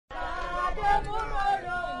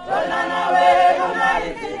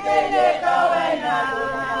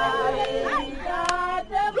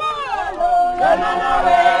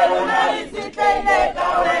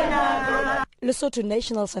Lesotho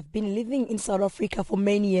nationals have been living in South Africa for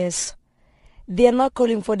many years. They are now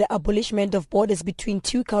calling for the abolishment of borders between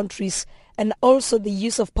two countries and also the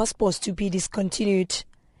use of passports to be discontinued.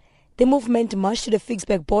 The movement marched to the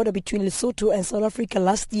Ficksburg border between Lesotho and South Africa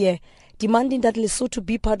last year, demanding that Lesotho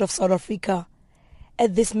be part of South Africa.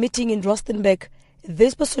 At this meeting in Rustenburg,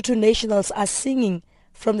 these Lesotho nationals are singing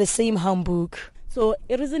from the same handbook. So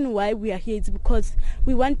the reason why we are here is because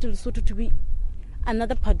we want Lesotho to be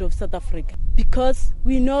another part of South Africa, because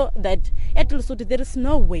we know that at Lesotho there is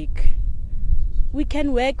no work. We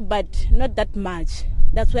can work, but not that much.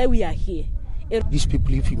 That's why we are here. These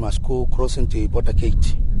people, if we must go crossing the border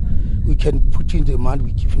gate, we can put in the man,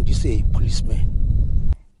 we give him this a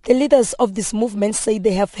policeman. The leaders of this movement say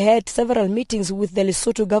they have had several meetings with the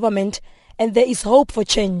Lesotho government and there is hope for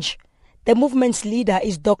change. The movement's leader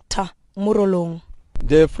is Dr. Murolong.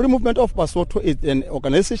 The Free Movement of Basotho is an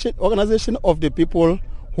organization of the people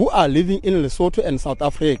who are living in Lesotho and South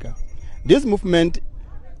Africa. This movement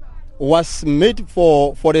was made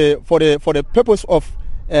for the purpose of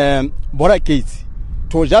border gates,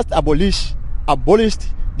 to just abolish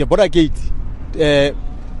the border gate.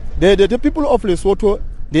 The people of Lesotho,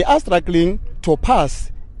 they are struggling to pass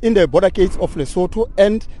in the border gates of Lesotho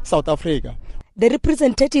and South Africa. The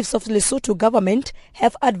representatives of the Lesotho government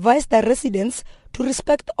have advised the residents to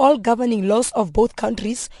respect all governing laws of both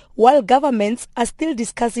countries while governments are still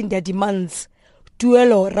discussing their demands.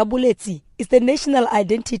 Tuelo Rabuletsi is the National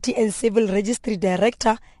Identity and Civil Registry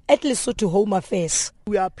Director at Lesotho Home Affairs.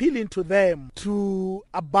 We are appealing to them to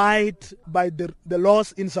abide by the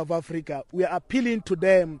laws in South Africa. We are appealing to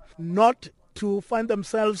them not to find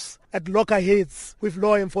themselves at loggerheads with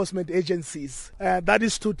law enforcement agencies. That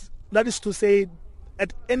is to say,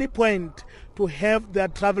 at any point, to have their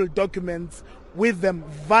travel documents with them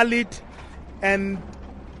valid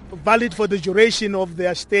for the duration of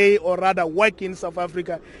their stay, or rather work in South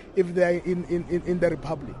Africa if they are in the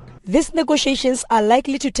Republic. These negotiations are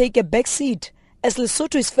likely to take a back seat as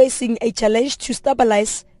Lesotho is facing a challenge to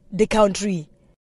stabilize the country.